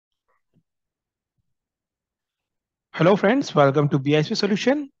Hello friends, welcome to BISP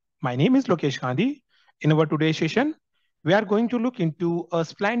Solution. My name is Lokesh Gandhi. In our today's session, we are going to look into a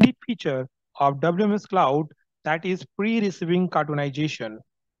splendid feature of WMS Cloud, that is pre-receiving cartoonization.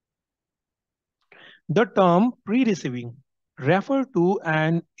 The term pre-receiving refers to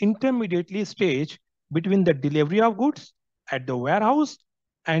an intermediate stage between the delivery of goods at the warehouse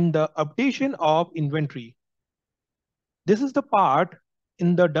and the updation of inventory. This is the part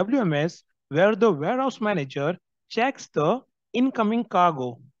in the WMS where the warehouse manager checks the incoming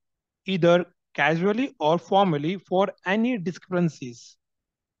cargo, either casually or formally, for any discrepancies.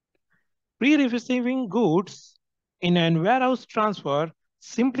 Pre-receiving goods in a warehouse transfer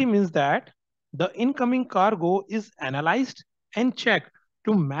simply means that the incoming cargo is analyzed and checked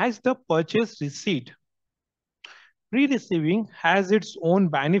to match the purchase receipt. Pre-receiving has its own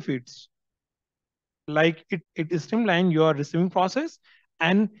benefits, like it streamlines your receiving process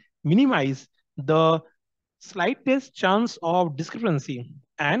and minimize the slightest chance of discrepancy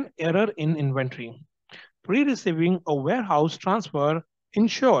and error in inventory. Pre-receiving a warehouse transfer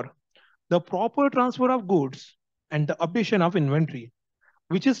ensure the proper transfer of goods and the updation of inventory,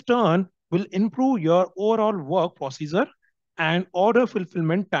 which in turn will improve your overall work procedure and order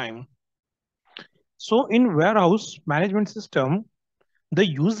fulfillment time. So in warehouse management system, the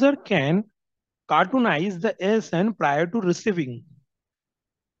user can cartoonize the ASN prior to receiving.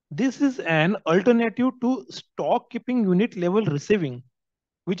 This is an alternative to stock keeping unit level receiving,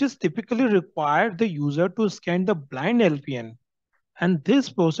 which is typically require the user to scan the blind LPN, and this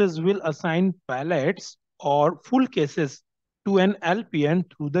process will assign pallets or full cases to an LPN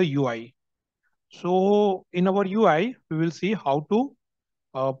through the UI. So in our UI, we will see how to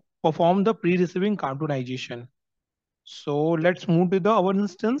uh, perform the pre-receiving cartoonization. So let's move to the our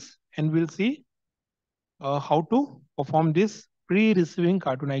instance and we'll see how to perform this pre-receiving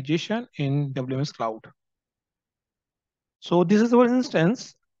cartoonization in WMS Cloud. So this is our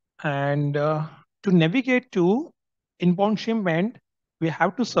instance, and to navigate to inbound shipment, we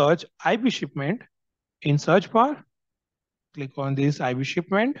have to search IB shipment in search bar. Click on this IB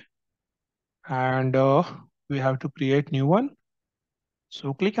shipment, and we have to create new one.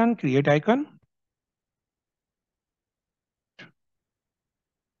 So click on create icon.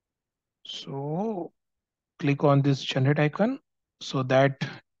 So click on this generate icon so that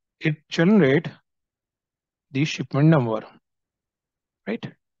it generate the shipment number, right?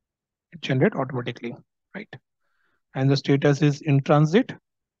 It generate automatically, right? And the status is in transit.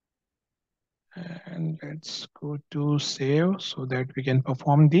 And let's go to save so that we can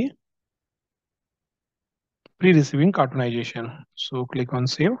perform the pre-receiving cartoonization. So click on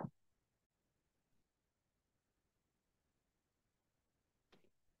save.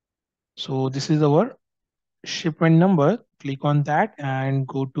 So this is our shipment number. Click on that and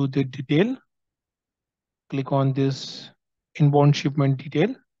go to the detail. Click on this inbound shipment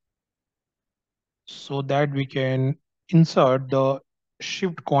detail so that we can insert the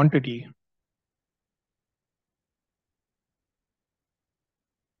shipped quantity.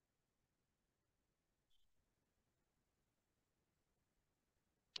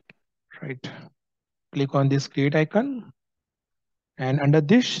 Right. Click on this create icon, and under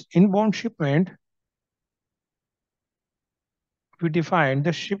this inbound shipment, we define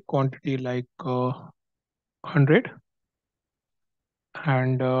the ship quantity like 100,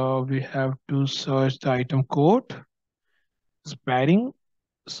 and we have to search the item code. It's bearing.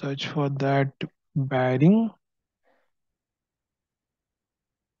 Search for that bearing.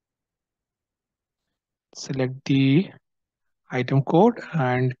 Select the item code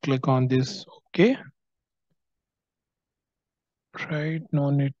and click on this OK. Right, no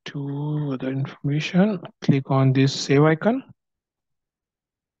need to other information. Click on this save icon.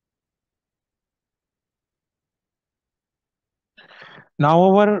 Now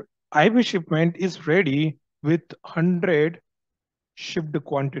our IB shipment is ready with 100 shipped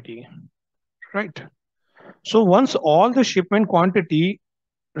quantity, right? So once all the shipment quantity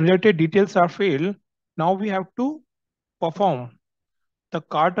related details are filled, now we have to perform the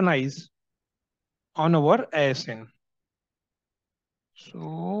cartoonize on our ASN.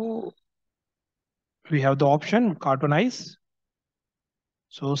 So we have the option cartoonize.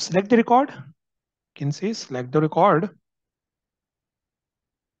 So select the record. You can say select the record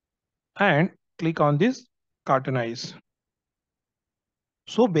and click on this cartoonize.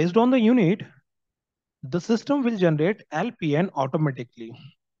 So based on the unit, the system will generate LPN automatically.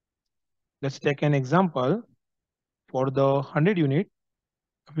 Let's take an example. For the 100 unit,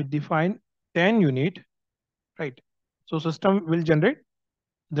 we define 10 unit, right? So system will generate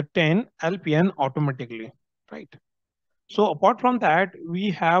the 10 LPN automatically, right? So apart from that,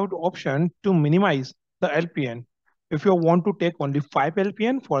 we have the option to minimize the LPN If you want to take only 5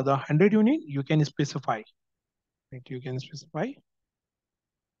 LPN for the 100 unit, you can specify. Right? You can specify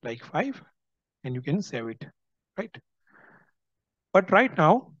like 5 and you can save it. Right? But right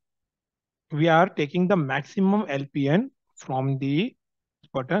now, we are taking the maximum LPN from the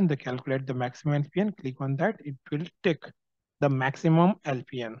button, the calculate the maximum LPN, click on that, it will take the maximum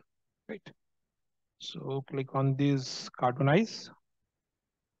LPN, right? So click on this cartoonize.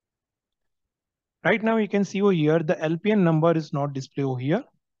 Right now you can see over here, the LPN number is not displayed over here.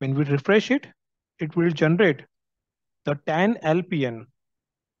 When we refresh it, it will generate the 10 LPN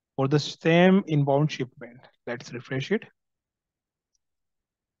for the same inbound shipment. Let's refresh it.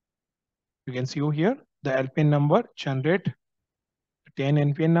 You can see over here, the LPN number generate 10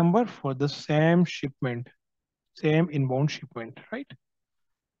 NPN number for the same shipment, same inbound shipment, right?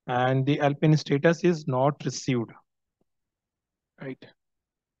 And the LPN status is not received, right?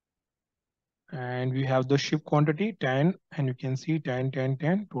 And we have the ship quantity 10, and you can see 10, 10,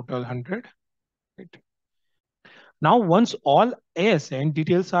 10, total 100, right? Now, once all ASN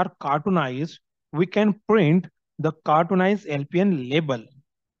details are cartoonized, we can print the cartoonized LPN label.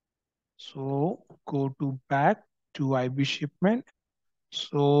 So go to back to IB shipment.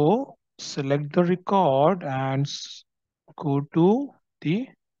 So select the record and go to the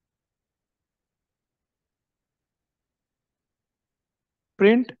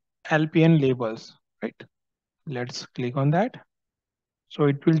print LPN labels, right? Let's click on that. So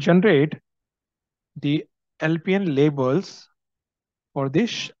it will generate the LPN labels for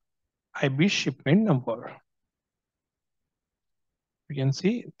this IB shipment number. You can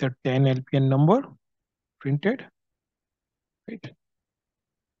see the 10 LPN number printed, right?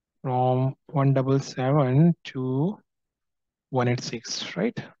 From 177 to 186,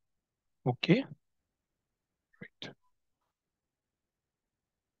 right? Okay, right.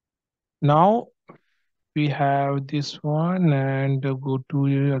 Now we have this one and go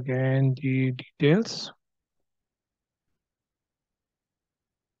to again the details.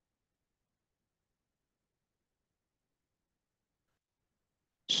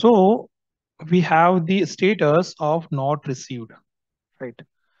 So we have the status of not received, right?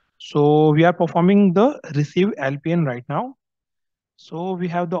 So we are performing the receive LPN right now. So we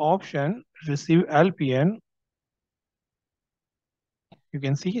have the option receive LPN. You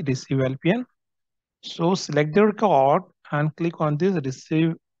can see receive LPN. So select the record and click on this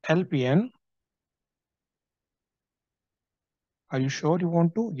receive LPN. Are you sure you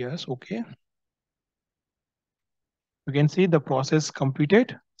want to? Yes, okay. You can see the process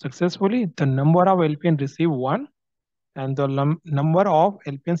completed successfully. The number of LPN received 1 and the number of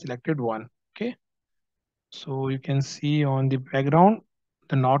LPN selected 1. Okay. So you can see on the background,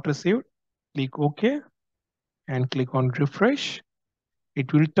 the not received, click OK and click on refresh.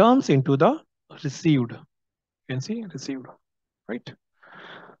 It will turns into the received. You can see received, right?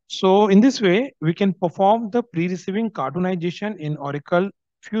 So in this way, we can perform the pre-receiving cartoonization in Oracle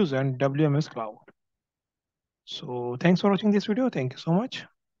Fusion WMS Cloud. So thanks for watching this video. Thank you so much.